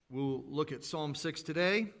We'll look at Psalm 6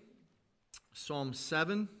 today, Psalm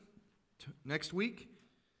 7 next week.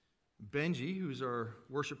 Benji, who's our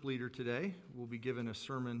worship leader today, will be given a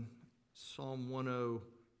sermon, Psalm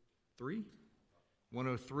 103.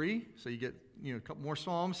 103, so you get a couple more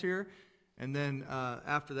Psalms here. And then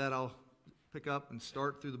after that, I'll pick up and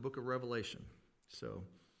start through the book of Revelation. So,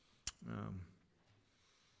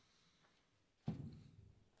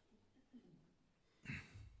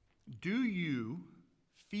 do you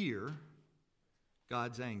fear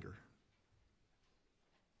God's anger?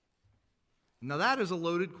 Now that is a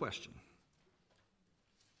loaded question.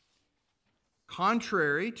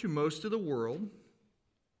 Contrary to most of the world,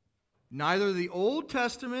 neither the Old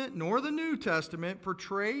Testament nor the New Testament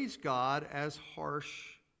portrays God as harsh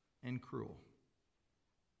and cruel.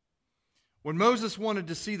 When Moses wanted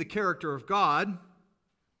to see the character of God,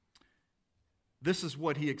 this is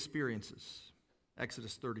what he experiences.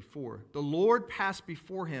 Exodus 34. The Lord passed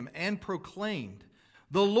before him and proclaimed,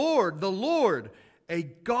 the Lord, a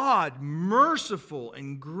God merciful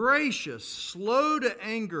and gracious, slow to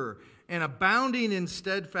anger, and abounding in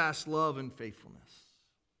steadfast love and faithfulness.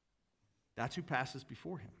 That's who passes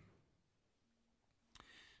before him.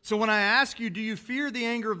 So when I ask you, do you fear the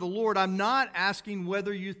anger of the Lord, I'm not asking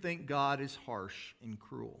whether you think God is harsh and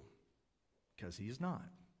cruel, because he is not.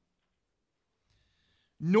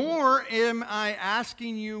 Nor am I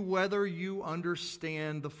asking you whether you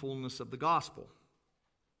understand the fullness of the gospel.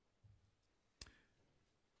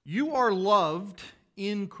 You are loved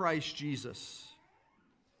in Christ Jesus,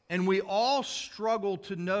 and we all struggle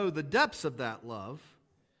to know the depths of that love.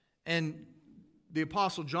 And the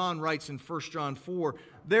Apostle John writes in 1 John 4,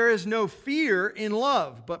 there is no fear in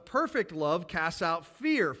love, but perfect love casts out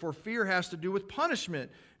fear, for fear has to do with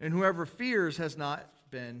punishment, and whoever fears has not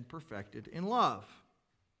been perfected in love.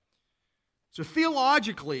 So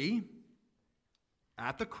theologically,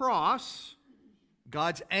 at the cross,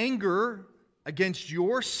 God's anger against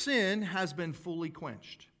your sin has been fully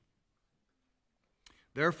quenched.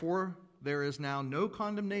 Therefore, there is now no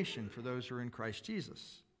condemnation for those who are in Christ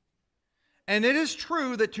Jesus. And it is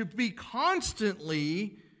true that to be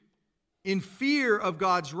constantly in fear of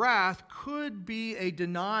God's wrath could be a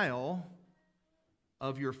denial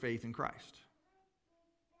of your faith in Christ.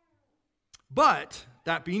 But,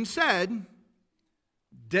 that being said,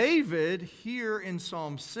 David here in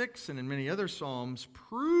Psalm 6 and in many other Psalms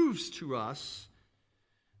proves to us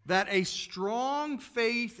that a strong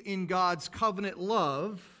faith in God's covenant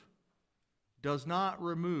love does not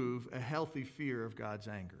remove a healthy fear of God's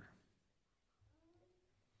anger.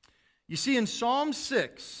 You see, in Psalm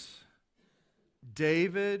 6,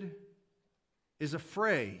 David is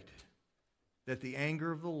afraid that the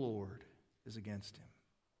anger of the Lord is against him.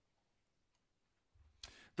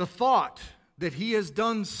 The thought that he has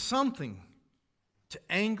done something to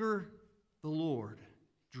anger the Lord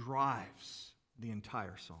drives the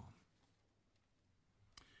entire psalm.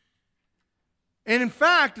 And in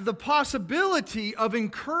fact, the possibility of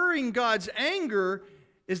incurring God's anger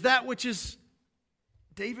is that which is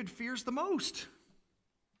David fears the most.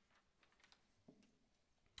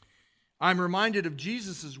 I'm reminded of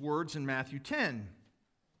Jesus' words in Matthew 10.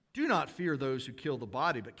 Do not fear those who kill the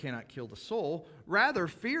body but cannot kill the soul. Rather,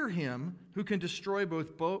 fear him who can destroy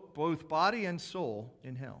both body and soul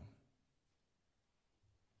in hell.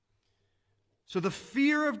 So the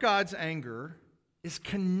fear of God's anger is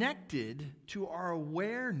connected to our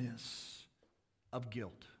awareness of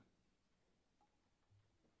guilt.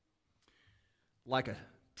 Like a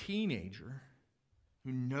teenager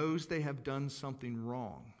who knows they have done something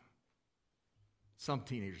wrong. Some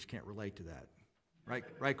teenagers can't relate to that.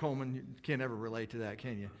 Right, Coleman? You can't ever relate to that,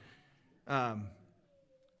 can you?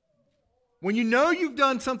 When you know you've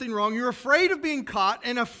done something wrong, you're afraid of being caught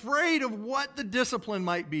and afraid of what the discipline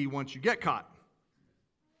might be once you get caught.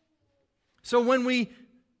 So when we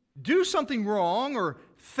do something wrong or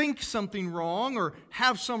think something wrong or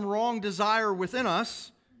have some wrong desire within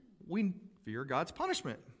us, we fear God's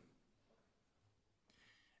punishment.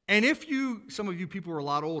 And some of you people are a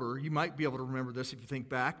lot older, you might be able to remember this if you think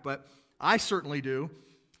back, but I certainly do.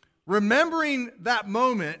 Remembering that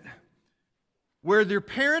moment where your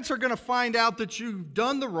parents are going to find out that you've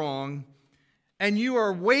done the wrong and you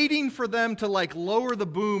are waiting for them to lower the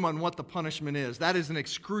boom on what the punishment is. That is an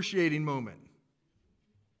excruciating moment.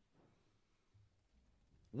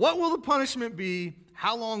 What will the punishment be?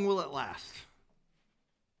 How long will it last?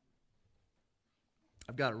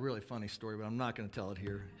 I've got a really funny story, but I'm not going to tell it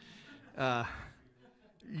here.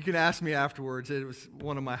 You can ask me afterwards. It was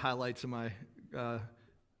one of my highlights of my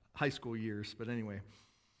high school years. But anyway,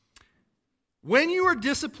 when you are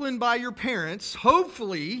disciplined by your parents,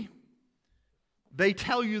 hopefully they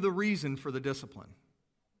tell you the reason for the discipline,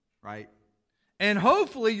 right? And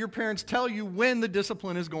hopefully your parents tell you when the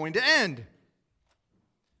discipline is going to end.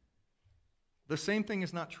 The same thing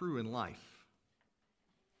is not true in life.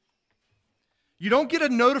 You don't get a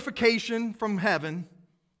notification from heaven,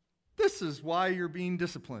 this is why you're being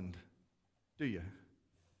disciplined, do you?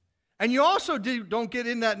 And you also don't get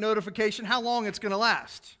in that notification how long it's going to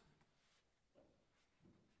last.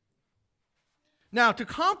 Now, to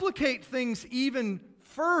complicate things even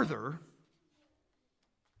further,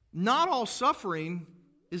 not all suffering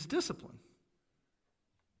is discipline,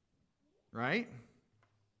 right?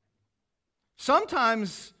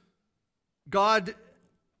 Sometimes God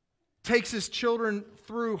takes His children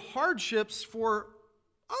through hardships for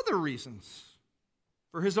other reasons,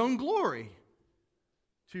 for His own glory,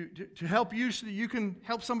 to help you so that you can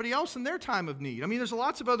help somebody else in their time of need. I mean, there's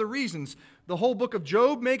lots of other reasons. The whole book of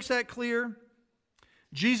Job makes that clear.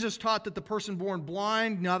 Jesus taught that the person born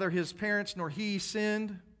blind, neither his parents nor he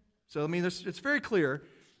sinned. So, I mean, it's very clear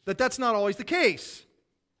that that's not always the case.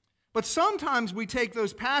 But sometimes we take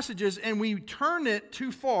those passages and we turn it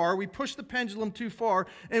too far, we push the pendulum too far,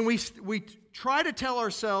 and we try to tell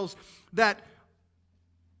ourselves that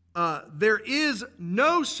there is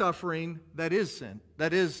no suffering that is sin,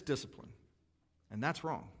 that is discipline. And that's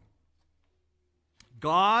wrong.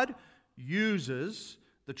 God uses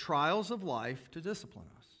the trials of life to discipline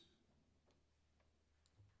us.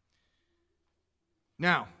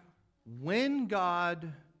 Now, when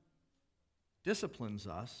God disciplines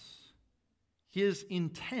us, His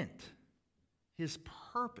intent, His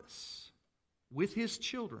purpose with His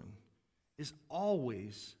children is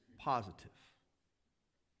always positive.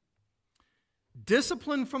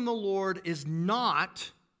 Discipline from the Lord is not,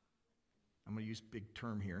 I'm going to use a big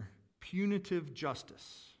term here, punitive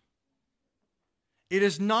justice. It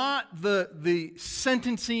is not the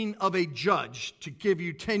sentencing of a judge to give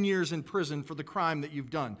you 10 years in prison for the crime that you've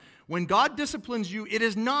done. When God disciplines you, it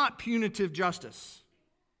is not punitive justice.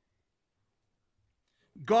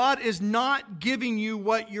 God is not giving you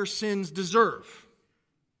what your sins deserve.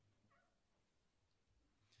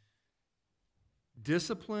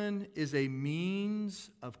 Discipline is a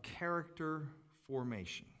means of character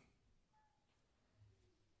formation.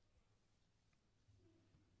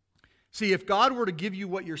 See, if God were to give you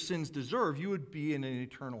what your sins deserve, you would be in an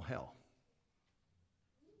eternal hell.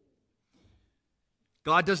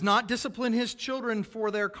 God does not discipline His children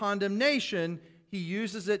for their condemnation. He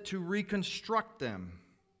uses it to reconstruct them.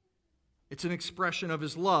 It's an expression of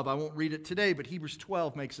His love. I won't read it today, but Hebrews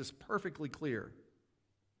 12 makes this perfectly clear.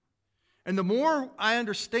 And the more I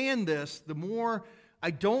understand this, the more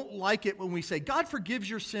I don't like it when we say, God forgives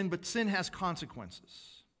your sin, but sin has consequences.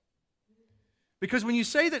 Because when you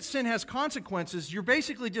say that sin has consequences, you're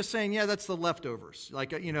basically just saying, yeah, that's the leftovers.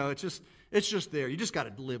 Like, it's just there. You just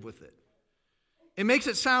got to live with it. It makes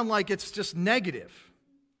it sound like it's just negative.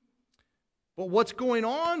 But what's going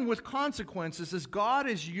on with consequences is God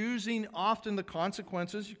is using often the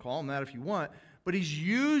consequences, you call them that if you want, but He's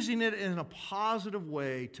using it in a positive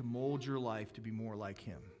way to mold your life to be more like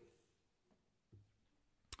Him.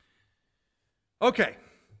 Okay.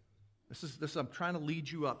 This I'm trying to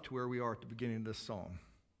lead you up to where we are at the beginning of this psalm.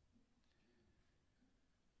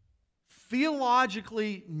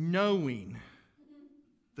 Theologically knowing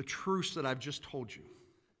the truths that I've just told you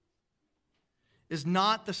is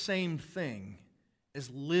not the same thing as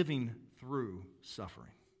living through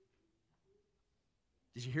suffering.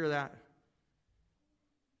 Did you hear that?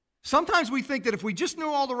 Sometimes we think that if we just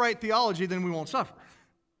know all the right theology, then we won't suffer.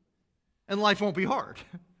 And life won't be hard.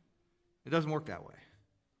 It doesn't work that way.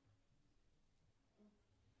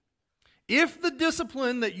 If the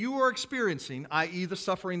discipline that you are experiencing, i.e. the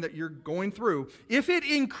suffering that you're going through, if it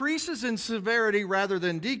increases in severity rather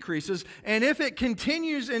than decreases, and if it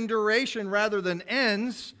continues in duration rather than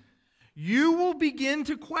ends, you will begin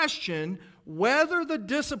to question whether the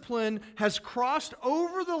discipline has crossed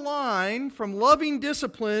over the line from loving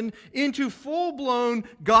discipline into full-blown,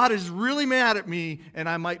 God is really mad at me and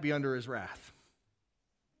I might be under His wrath.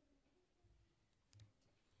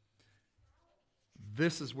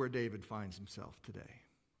 This is where David finds himself today.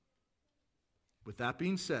 With that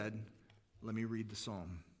being said, let me read the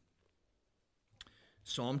psalm.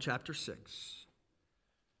 Psalm chapter 6.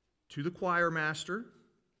 To the choir master,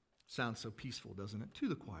 sounds so peaceful, doesn't it? To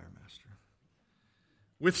the choir master.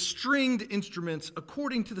 With stringed instruments,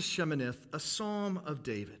 according to the Sheminith, a psalm of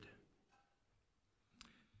David.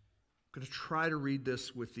 I'm going to try to read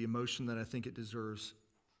this with the emotion that I think it deserves.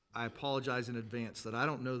 I apologize in advance that I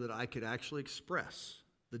don't know that I could actually express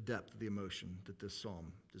the depth of the emotion that this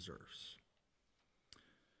psalm deserves.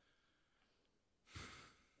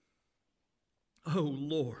 O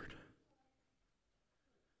Lord,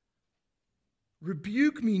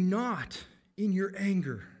 rebuke me not in your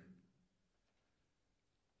anger,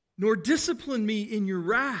 nor discipline me in your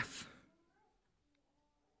wrath.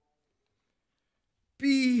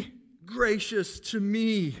 Be gracious to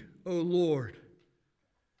me, O Lord,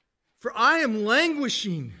 for I am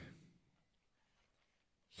languishing.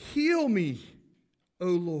 Heal me, O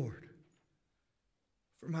Lord,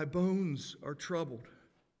 for my bones are troubled.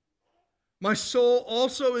 My soul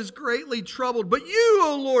also is greatly troubled. But you,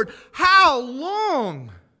 O Lord, how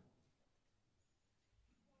long?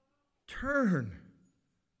 Turn,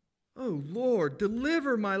 O Lord,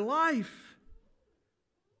 deliver my life.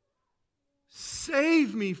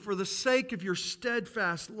 Save me for the sake of your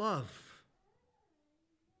steadfast love.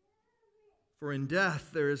 For in death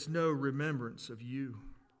there is no remembrance of you.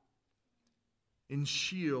 In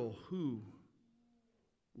Sheol, who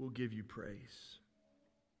will give you praise?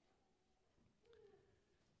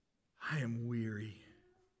 I am weary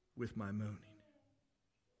with my moaning.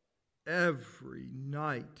 Every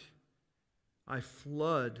night I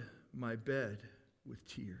flood my bed with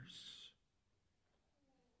tears.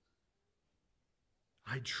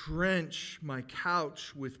 I drench my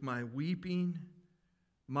couch with my weeping.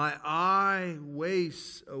 My eye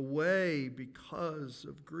wastes away because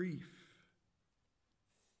of grief.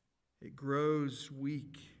 It grows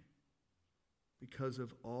weak because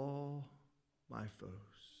of all my foes.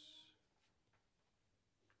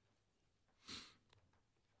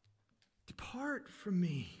 Depart from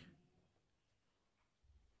me,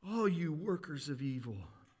 all you workers of evil.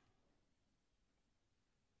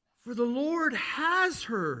 For the Lord has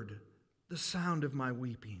heard the sound of my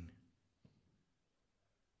weeping.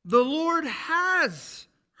 The Lord has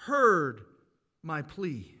heard my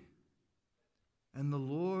plea. And the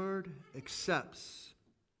Lord accepts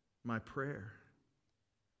my prayer.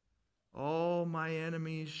 All my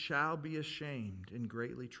enemies shall be ashamed and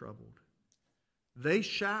greatly troubled. They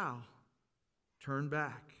shall turn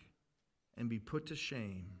back and be put to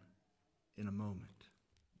shame in a moment.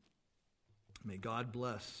 May God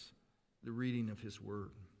bless the reading of His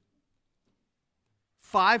Word.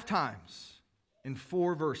 5 times in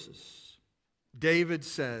 4 verses, David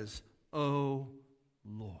says, "O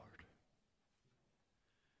Lord."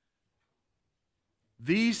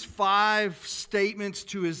 These 5 statements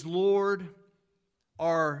to his Lord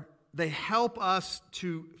they help us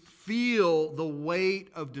to feel the weight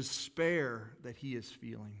of despair that he is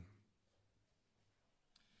feeling.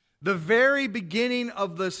 The very beginning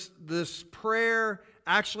of this prayer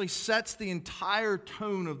actually sets the entire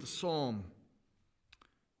tone of the psalm.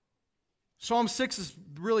 Psalm 6 is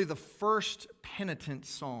really the first penitent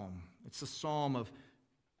psalm. It's a psalm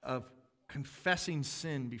of confessing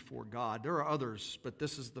sin before God. There are others, but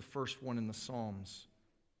this is the first one in the Psalms.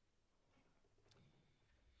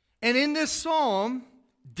 And in this psalm,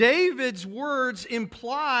 David's words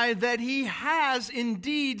imply that he has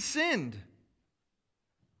indeed sinned.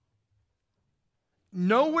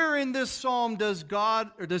 Nowhere in this psalm does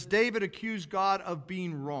David accuse God of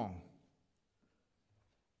being wrong.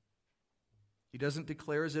 He doesn't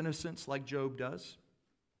declare his innocence like Job does.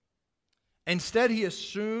 Instead, he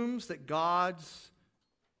assumes that God's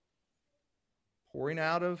pouring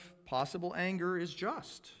out of possible anger is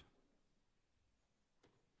just.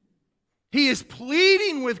 He is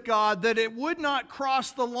pleading with God that it would not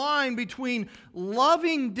cross the line between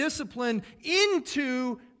loving discipline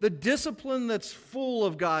into the discipline that's full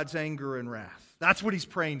of God's anger and wrath. That's what he's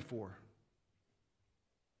praying for.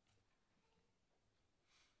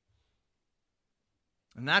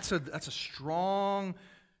 And that's a strong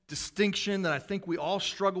distinction that I think we all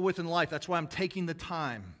struggle with in life. That's why I'm taking the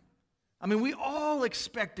time. I mean, we all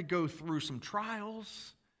expect to go through some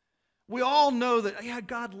trials. We all know that, yeah,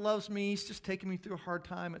 God loves me. He's just taking me through a hard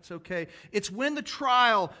time. It's okay. It's when the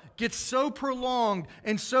trial gets so prolonged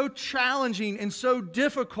and so challenging and so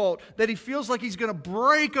difficult that he feels like he's going to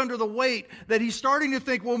break under the weight, that he's starting to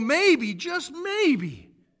think, well, maybe, just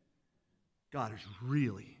maybe, God is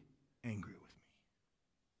really angry with me.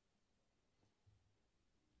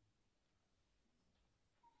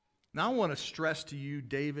 Now I want to stress to you,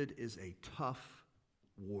 David is a tough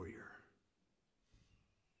warrior.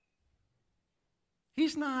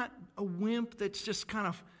 He's not a wimp that's just kind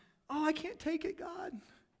of, oh, I can't take it, God.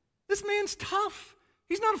 This man's tough.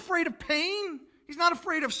 He's not afraid of pain. He's not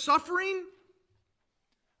afraid of suffering.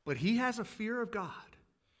 But he has a fear of God.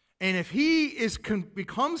 And if he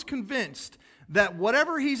becomes convinced that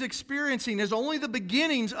whatever he's experiencing is only the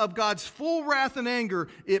beginnings of God's full wrath and anger,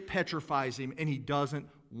 it petrifies him, and he doesn't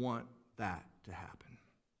want that to happen.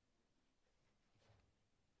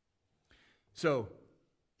 So,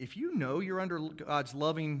 if you know you're under God's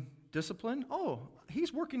loving discipline, oh,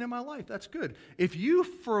 he's working in my life. That's good. If you,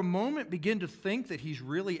 for a moment, begin to think that he's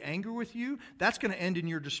really angry with you, that's going to end in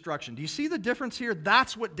your destruction. Do you see the difference here?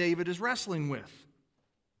 That's what David is wrestling with.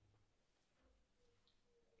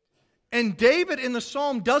 And David in the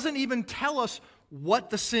psalm doesn't even tell us what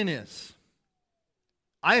the sin is.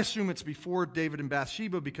 I assume it's before David and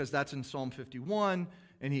Bathsheba because that's in Psalm 51,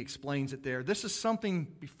 and he explains it there. This is something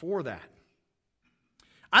before that.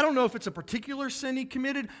 I don't know if it's a particular sin he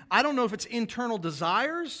committed. I don't know if it's internal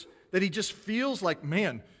desires that he just feels like,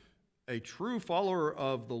 man, a true follower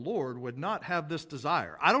of the Lord would not have this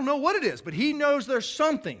desire. I don't know what it is, but he knows there's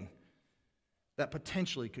something that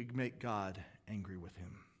potentially could make God angry with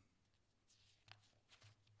him.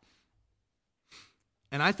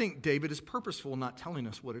 And I think David is purposeful in not telling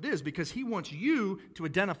us what it is because he wants you to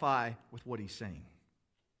identify with what he's saying.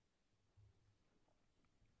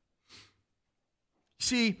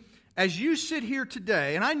 See, as you sit here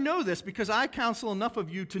today, and I know this because I counsel enough of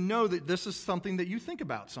you to know that this is something that you think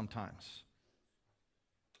about sometimes.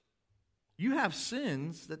 You have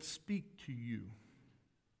sins that speak to you.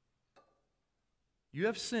 You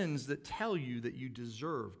have sins that tell you that you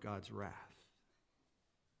deserve God's wrath.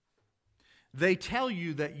 They tell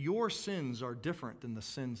you that your sins are different than the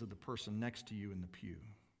sins of the person next to you in the pew.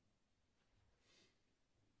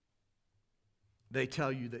 They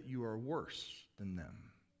tell you that you are worse than them.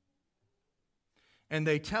 And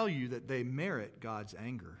they tell you that they merit God's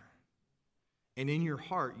anger. And in your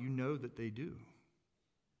heart, you know that they do.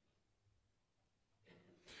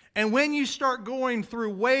 And when you start going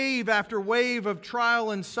through wave after wave of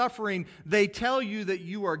trial and suffering, they tell you that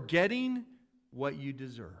you are getting what you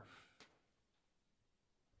deserve.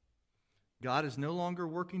 God is no longer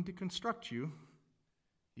working to construct you.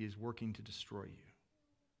 He is working to destroy you.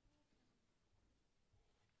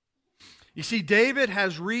 You see, David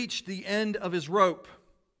has reached the end of his rope.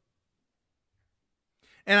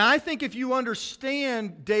 And I think if you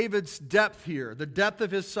understand David's depth here, the depth of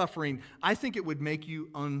his suffering, I think it would make you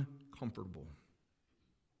uncomfortable.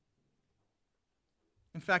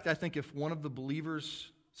 In fact, I think if one of the believers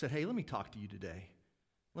said, hey, let me talk to you today.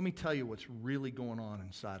 Let me tell you what's really going on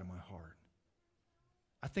inside of my heart.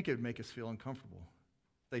 I think it would make us feel uncomfortable.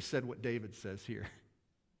 They said what David says here.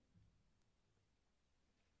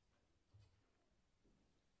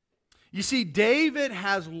 You see, David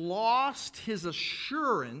has lost his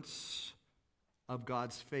assurance of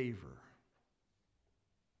God's favor.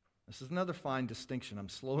 This is another fine distinction. I'm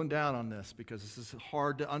slowing down on this because this is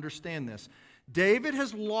hard to understand this. David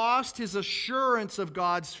has lost his assurance of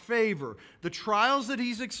God's favor. The trials that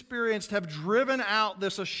he's experienced have driven out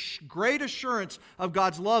this great assurance of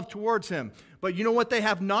God's love towards him. But you know what they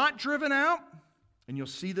have not driven out? And you'll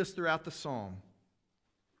see this throughout the psalm.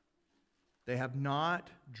 They have not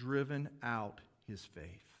driven out his faith.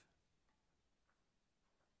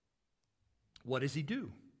 What does he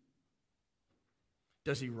do?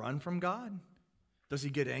 Does he run from God? Does he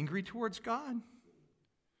get angry towards God?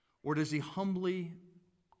 Or does he humbly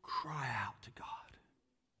cry out to God?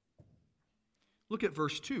 Look at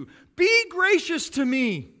verse 2. Be gracious to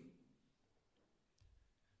me.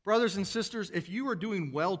 Brothers and sisters, if you are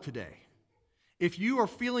doing well today, if you are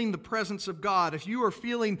feeling the presence of God, if you are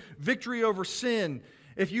feeling victory over sin,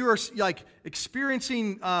 if you are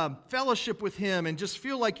experiencing fellowship with Him and just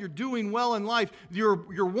feel like you're doing well in life, your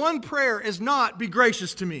one prayer is not, be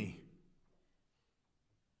gracious to me.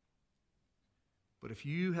 But if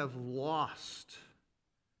you have lost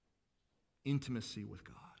intimacy with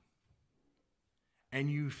God and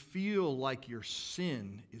you feel like your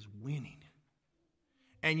sin is winning,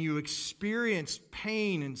 and you experience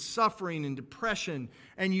pain and suffering and depression,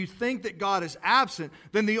 and you think that God is absent,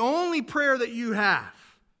 then the only prayer that you have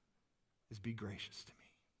is be gracious to me.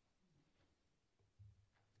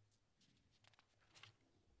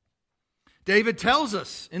 David tells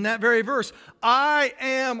us in that very verse, I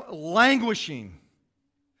am languishing.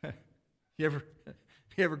 You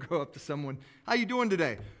ever go up to someone, how you doing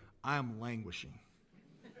today? I am languishing.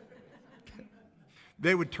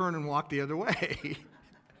 They would turn and walk the other way.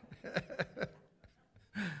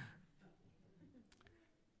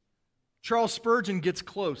 Charles Spurgeon gets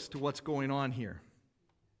close to what's going on here.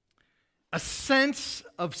 A sense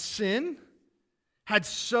of sin had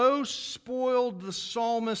so spoiled the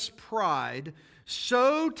psalmist's pride,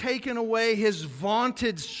 so taken away his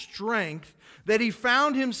vaunted strength, that he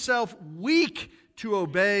found himself weak to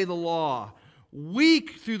obey the law,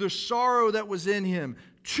 weak through the sorrow that was in him,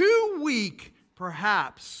 too weak,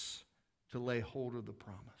 perhaps, to lay hold of the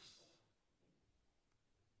promise.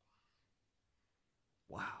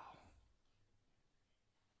 Wow.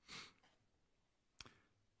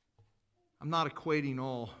 I'm not equating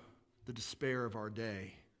all the despair of our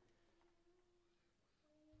day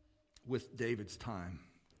with David's time.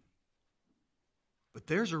 But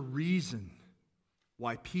there's a reason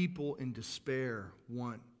why people in despair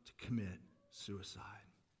want to commit suicide.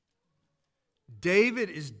 David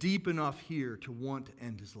is deep enough here to want to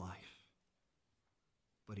end his life,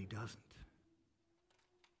 but he doesn't.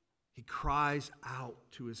 He cries out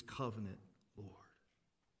to his covenant Lord.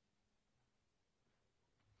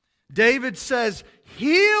 David says,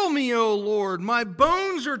 "Heal me, O Lord. My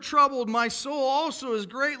bones are troubled. My soul also is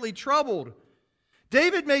greatly troubled."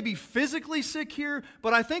 David may be physically sick here,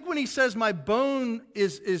 but I think when he says my bones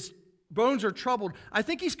are troubled, I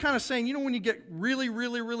think he's kind of saying, you know, when you get really,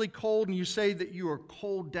 really, really cold and you say that you are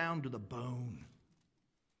cold down to the bone.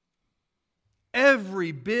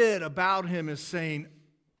 Every bit about him is saying,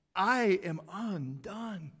 I am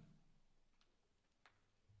undone.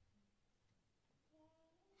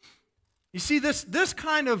 You see, this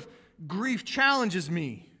kind of grief challenges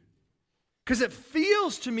me because it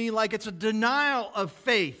feels to me like it's a denial of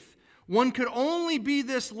faith. One could only be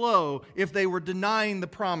this low if they were denying the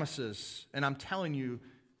promises. And I'm telling you,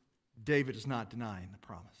 David is not denying the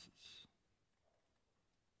promises.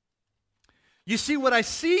 You see, what I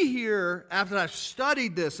see here after I've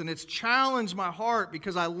studied this, and it's challenged my heart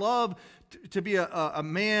because I love to be a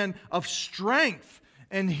man of strength.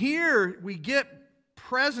 And here we get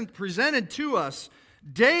presented to us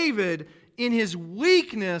David in his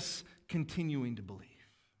weakness continuing to believe.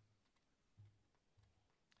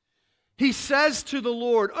 He says to the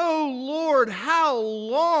Lord, "Oh Lord, how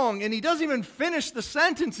long?" And he doesn't even finish the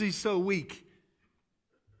sentence, he's so weak.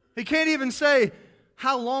 He can't even say,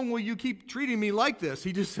 "How long will you keep treating me like this?"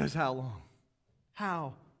 He just says, "How long?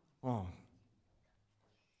 How long?"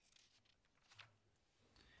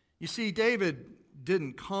 You see, David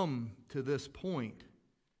didn't come to this point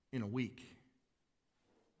in a week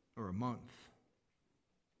or a month.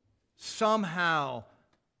 Somehow,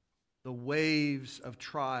 the waves of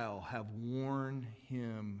trial have worn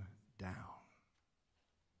him down.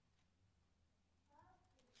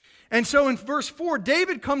 And so in verse 4,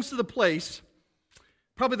 David comes to the place,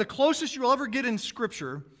 probably the closest you'll ever get in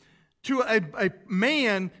Scripture, to a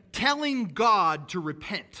man telling God to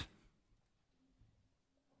repent.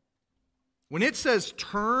 When it says,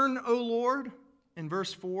 "Turn, O Lord," in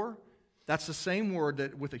verse 4, that's the same word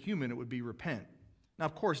that with a human it would be repent. Now,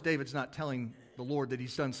 of course, David's not telling the Lord that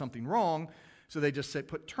he's done something wrong, so they just say,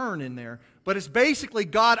 put "turn" in there. But it's basically,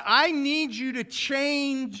 God, I need you to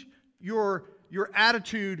change your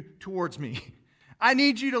attitude towards me. I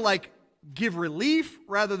need you to give relief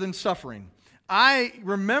rather than suffering. I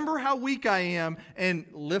remember how weak I am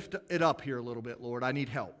and lift it up here a little bit, Lord. I need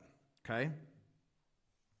help. Okay?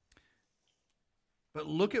 But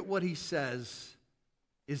look at what he says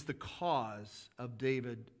is the cause of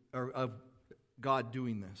David, or of God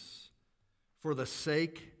doing this. For the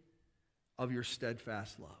sake of your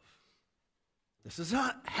steadfast love. This is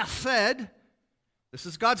not hesed. This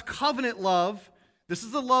is God's covenant love. This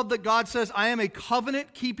is the love that God says, I am a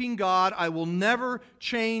covenant-keeping God. I will never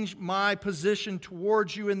change my position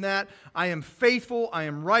towards you in that. I am faithful. I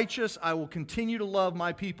am righteous. I will continue to love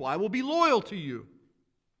my people. I will be loyal to you.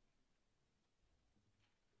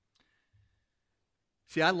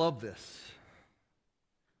 See, I love this.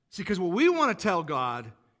 See, because what we want to tell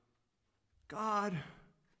God, God,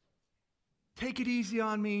 take it easy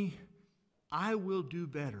on me. I will do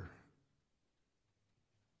better.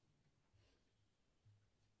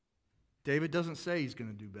 David doesn't say he's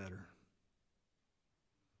going to do better.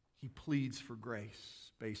 He pleads for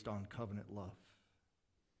grace based on covenant love.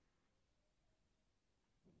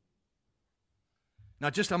 Now,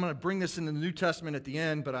 I'm going to bring this into the New Testament at the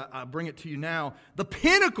end, but I'll bring it to you now. The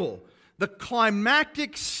pinnacle, the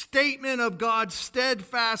climactic statement of God's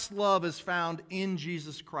steadfast love is found in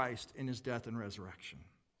Jesus Christ in his death and resurrection.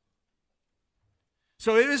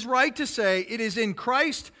 So it is right to say it is in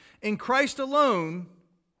Christ alone,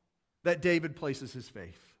 that David places his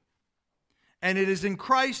faith. And it is in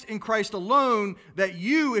Christ alone, that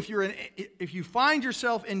you, if you find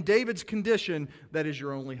yourself in David's condition, that is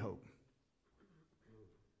your only hope.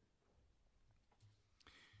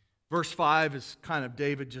 Verse 5 is kind of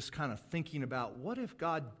David just kind of thinking about, what if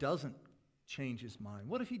God doesn't change his mind?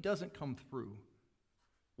 What if he doesn't come through?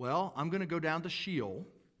 Well, I'm going to go down to Sheol,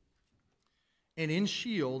 and in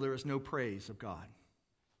Sheol there is no praise of God.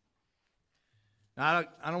 Now,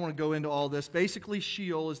 I don't want to go into all this. Basically,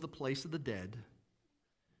 Sheol is the place of the dead.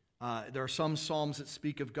 There are some psalms that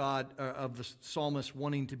speak of God, of the psalmist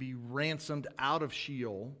wanting to be ransomed out of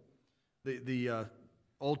Sheol. The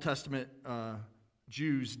Old Testament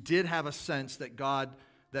Jews did have a sense that God,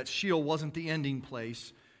 that Sheol wasn't the ending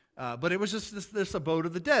place, but it was just this abode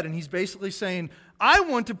of the dead. And he's basically saying, I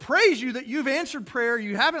want to praise you that you've answered prayer.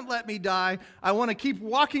 You haven't let me die. I want to keep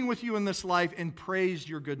walking with you in this life and praise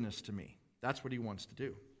your goodness to me. That's what he wants to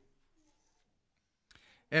do.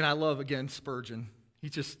 And I love, again, Spurgeon.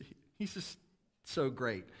 He's just so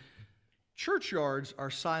great. Churchyards are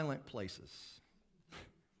silent places.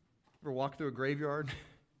 Ever walk through a graveyard?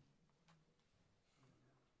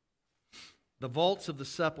 The vaults of the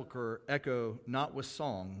sepulchre echo not with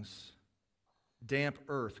songs. Damp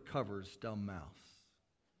earth covers dumb mouths.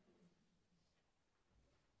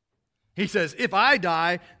 He says, if I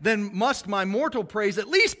die, then must my mortal praise at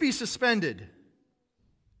least be suspended.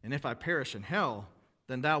 And if I perish in hell,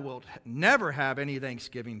 then thou wilt never have any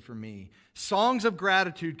thanksgiving for me. Songs of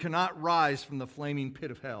gratitude cannot rise from the flaming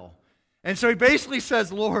pit of hell. And so he basically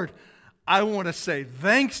says, Lord, I want to say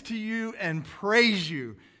thanks to you and praise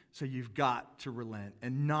you. So you've got to relent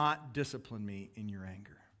and not discipline me in your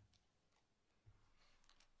anger.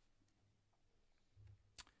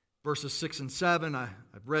 Verses 6 and 7, I've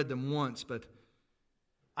read them once, but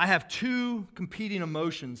I have two competing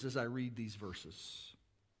emotions as I read these verses.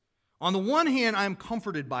 On the one hand, I am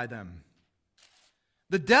comforted by them.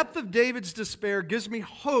 The depth of David's despair gives me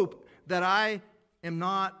hope that I am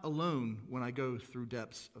not alone when I go through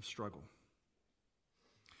depths of struggle.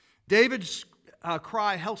 David's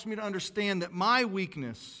cry helps me to understand that my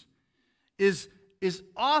weakness is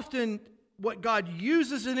often what God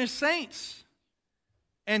uses in His saints.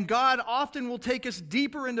 And God often will take us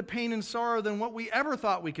deeper into pain and sorrow than what we ever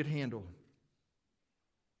thought we could handle.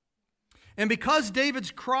 And because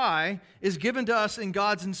David's cry is given to us in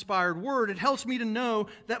God's inspired word, it helps me to know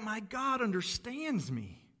that my God understands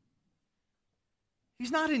me.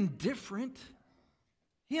 He's not indifferent.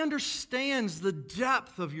 He understands the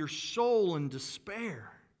depth of your soul and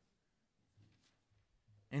despair.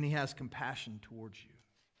 And He has compassion towards you.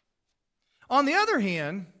 On the other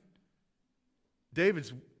hand,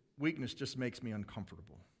 David's weakness just makes me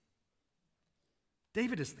uncomfortable.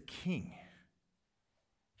 David is the king.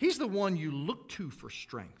 He's the one you look to for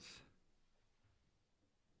strength.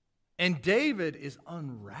 And David is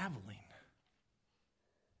unraveling.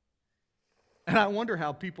 And I wonder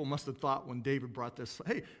how people must have thought when David brought this,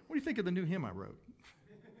 hey, what do you think of the new hymn I wrote?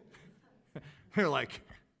 They're like,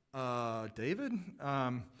 David,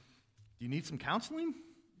 do you need some counseling?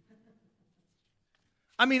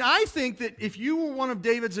 I mean, I think that if you were one of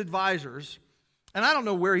David's advisors, and I don't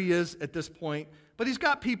know where he is at this point, but he's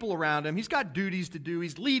got people around him. He's got duties to do.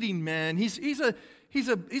 He's leading men. He's a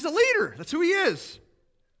leader. That's who he is.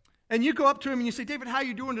 And you go up to him and you say, David, how are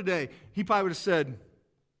you doing today? He probably would have said,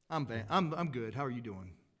 I'm good. How are you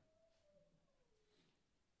doing?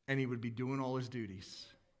 And he would be doing all his duties.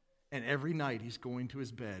 And every night he's going to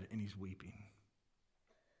his bed and he's weeping.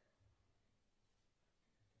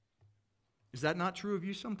 Is that not true of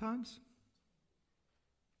you sometimes?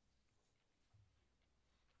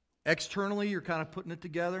 Externally, you're kind of putting it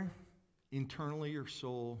together. Internally, your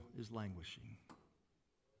soul is languishing.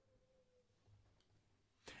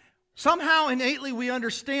 Somehow, innately, we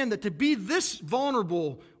understand that to be this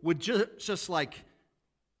vulnerable would just like,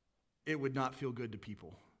 it would not feel good to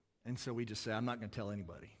people. And so we just say, I'm not going to tell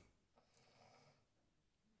anybody.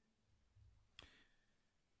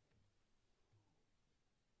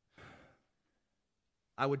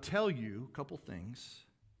 I would tell you a couple things.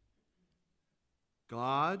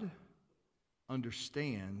 God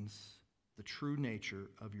understands the true nature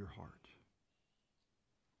of your heart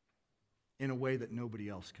in a way that nobody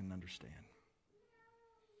else can understand.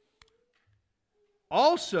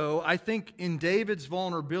 Also, I think in David's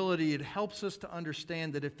vulnerability, it helps us to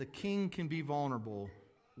understand that if the king can be vulnerable,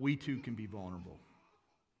 we too can be vulnerable.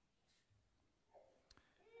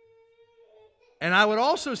 And I would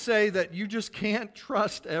also say that you just can't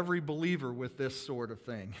trust every believer with this sort of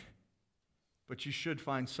thing. But you should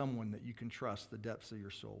find someone that you can trust the depths of your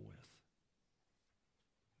soul with.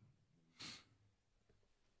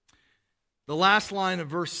 The last line of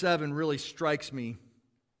verse 7 really strikes me.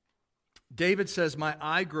 David says, my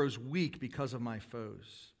eye grows weak because of my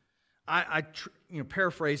foes. I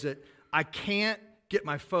paraphrase it, I can't get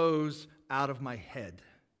my foes out of my head.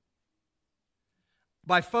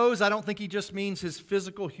 By foes, I don't think he just means his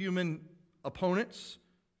physical human opponents.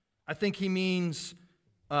 I think he means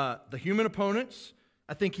the human opponents.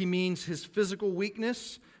 I think he means his physical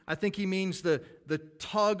weakness. I think he means the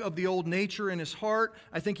tug of the old nature in his heart.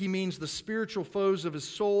 I think he means the spiritual foes of his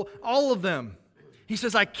soul. All of them. He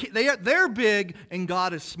says, they're big and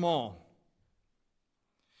God is small.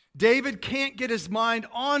 David can't get his mind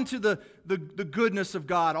onto the goodness of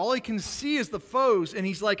God. All he can see is the foes, and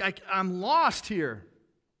he's like, I'm lost here.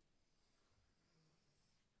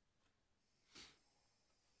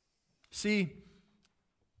 See,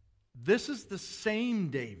 this is the same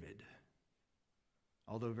David,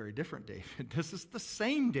 although very different David. This is the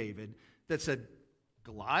same David that said,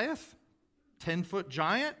 Goliath, 10-foot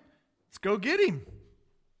giant, let's go get him.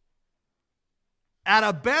 At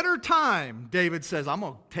a better time, David says, I'm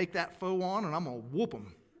going to take that foe on and I'm going to whoop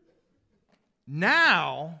him.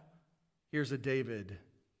 Now, here's a David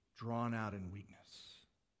drawn out in weakness.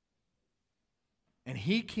 And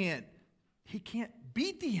he can't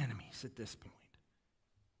beat the enemies at this point.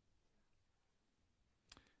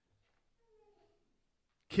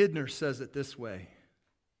 Kidner says it this way: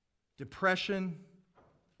 depression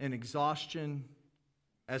and exhaustion,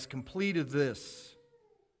 as complete as this,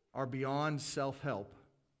 are beyond self-help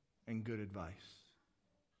and good advice.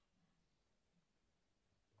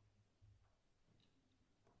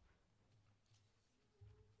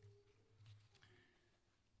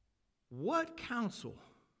 What counsel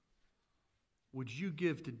would you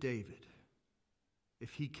give to David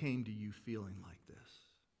if he came to you feeling like this?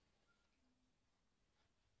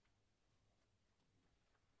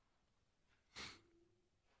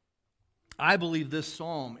 I believe this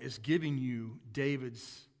psalm is giving you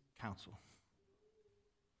David's counsel.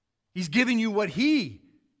 He's giving you what he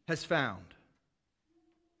has found.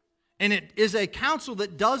 And it is a counsel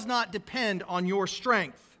that does not depend on your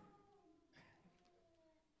strength.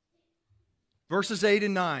 Verses 8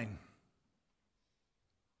 and 9.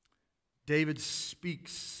 David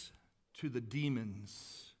speaks to the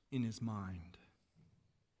demons in his mind.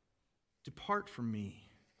 Depart from me,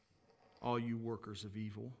 all you workers of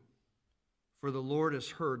evil, for the Lord has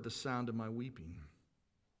heard the sound of my weeping.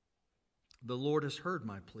 The Lord has heard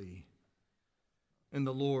my plea, and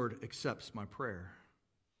the Lord accepts my prayer.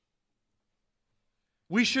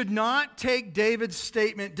 We should not take David's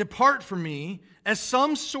statement, depart from me, as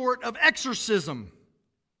some sort of exorcism.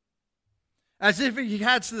 As if he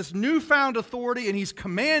has this newfound authority and he's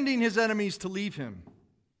commanding his enemies to leave him.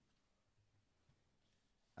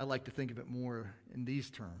 I like to think of it more in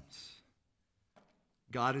these terms.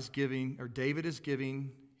 David is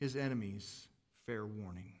giving his enemies fair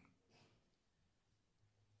warning.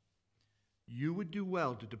 You would do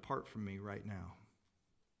well to depart from me right now.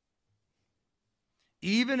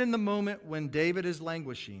 Even in the moment when David is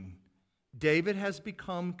languishing, David has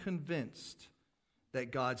become convinced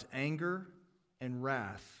that God's anger and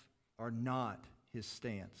wrath are not his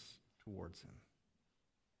stance towards him.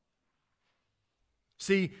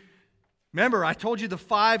 See, remember, I told you the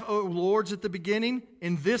 5 O Lords at the beginning.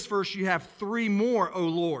 In this verse, you have 3 more O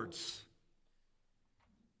Lords,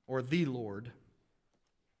 or the Lord.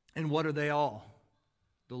 And what are they all?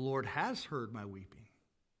 The Lord has heard my weeping.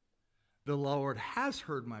 The Lord has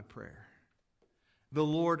heard my prayer. The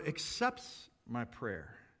Lord accepts my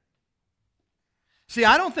prayer. See,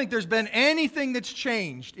 I don't think there's been anything that's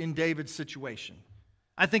changed in David's situation.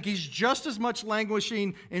 I think he's just as much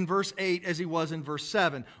languishing in verse 8 as he was in verse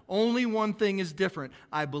 7. Only one thing is different.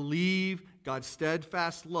 I believe God's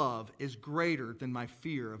steadfast love is greater than my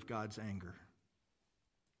fear of God's anger.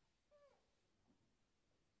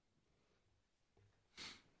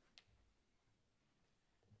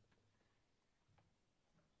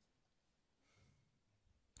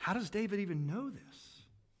 How does David even know this?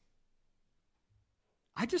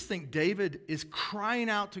 I just think David is crying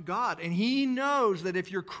out to God, and he knows that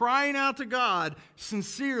if you're crying out to God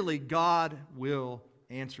sincerely, God will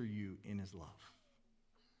answer you in his love.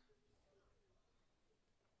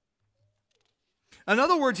 In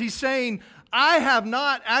other words, he's saying, I have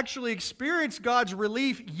not actually experienced God's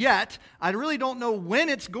relief yet. I really don't know when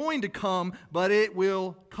it's going to come, but it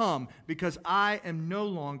will come because I am no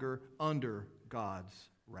longer under God's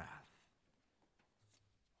wrath.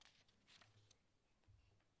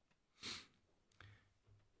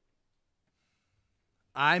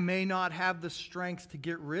 I may not have the strength to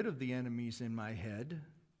get rid of the enemies in my head,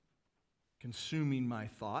 consuming my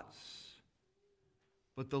thoughts,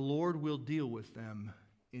 but the Lord will deal with them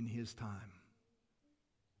in His time.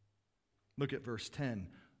 Look at verse 10.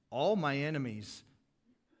 All my enemies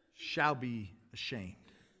shall be ashamed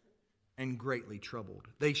and greatly troubled.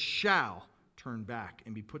 They shall turn back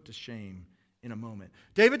and be put to shame in a moment.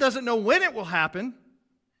 David doesn't know when it will happen,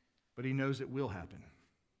 but he knows it will happen.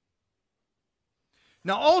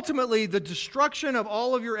 Now, ultimately, the destruction of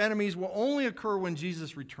all of your enemies will only occur when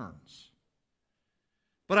Jesus returns.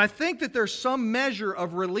 But I think that there's some measure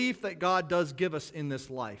of relief that God does give us in this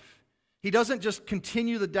life. He doesn't just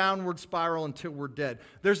continue the downward spiral until we're dead.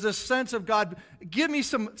 There's this sense of God, give me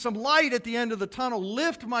some light at the end of the tunnel,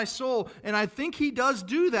 lift my soul. And I think He does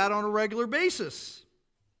do that on a regular basis.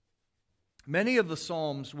 Many of the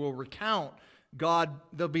Psalms will recount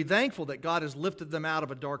they'll be thankful that God has lifted them out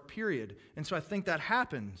of a dark period. And so I think that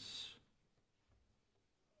happens.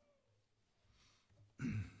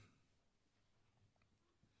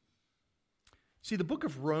 See, the book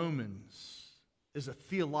of Romans is a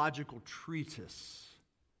theological treatise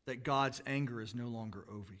that God's anger is no longer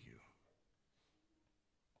over you.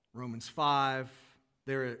 Romans 5,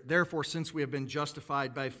 therefore, since we have been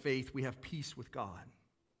justified by faith, we have peace with God.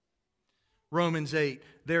 Romans 8,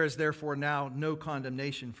 there is therefore now no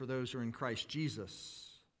condemnation for those who are in Christ Jesus.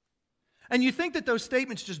 And you think that those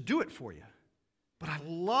statements just do it for you. But I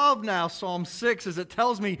love now Psalm 6 as it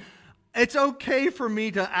tells me it's okay for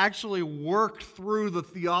me to actually work through the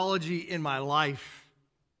theology in my life.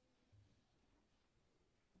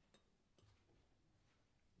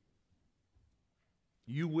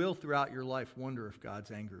 You will throughout your life wonder if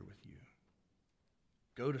God's angry with you.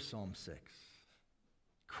 Go to Psalm 6.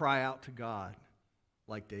 Cry out to God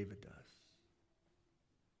like David does.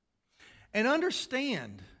 And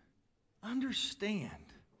understand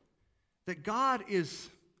that God is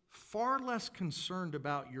far less concerned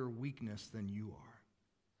about your weakness than you are.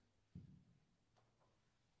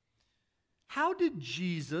 How did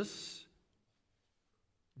Jesus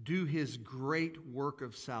do his great work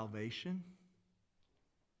of salvation?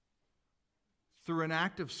 Through an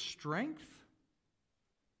act of strength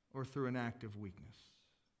or through an act of weakness?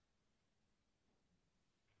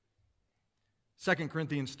 2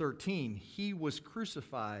 Corinthians 13, he was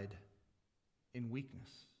crucified in weakness.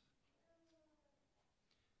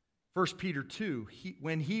 1 Peter 2,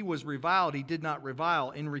 when he was reviled, he did not revile.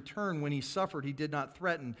 In return, when he suffered, he did not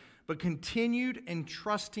threaten, but continued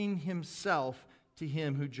entrusting himself to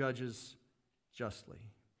him who judges justly.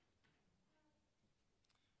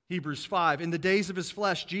 Hebrews 5, in the days of his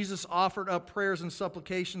flesh, Jesus offered up prayers and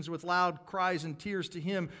supplications with loud cries and tears to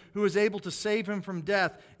him who was able to save him from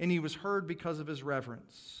death, and he was heard because of his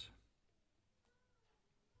reverence.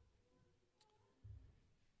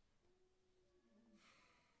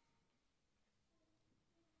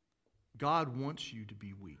 God wants you to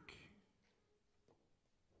be weak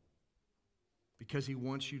because he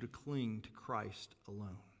wants you to cling to Christ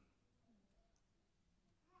alone.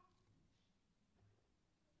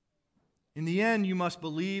 In the end, you must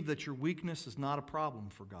believe that your weakness is not a problem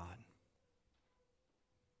for God.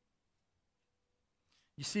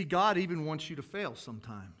 You see, God even wants you to fail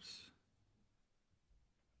sometimes.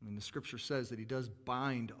 I mean, the scripture says that he does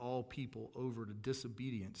bind all people over to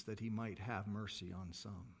disobedience that he might have mercy on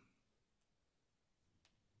some.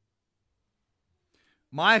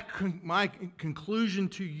 My conclusion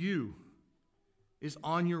to you is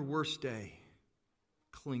on your worst day,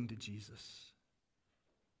 cling to Jesus.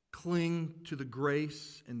 Cling to the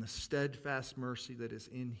grace and the steadfast mercy that is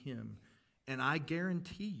in him. And I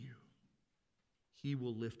guarantee you, he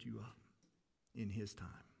will lift you up in his time.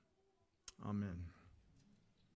 Amen.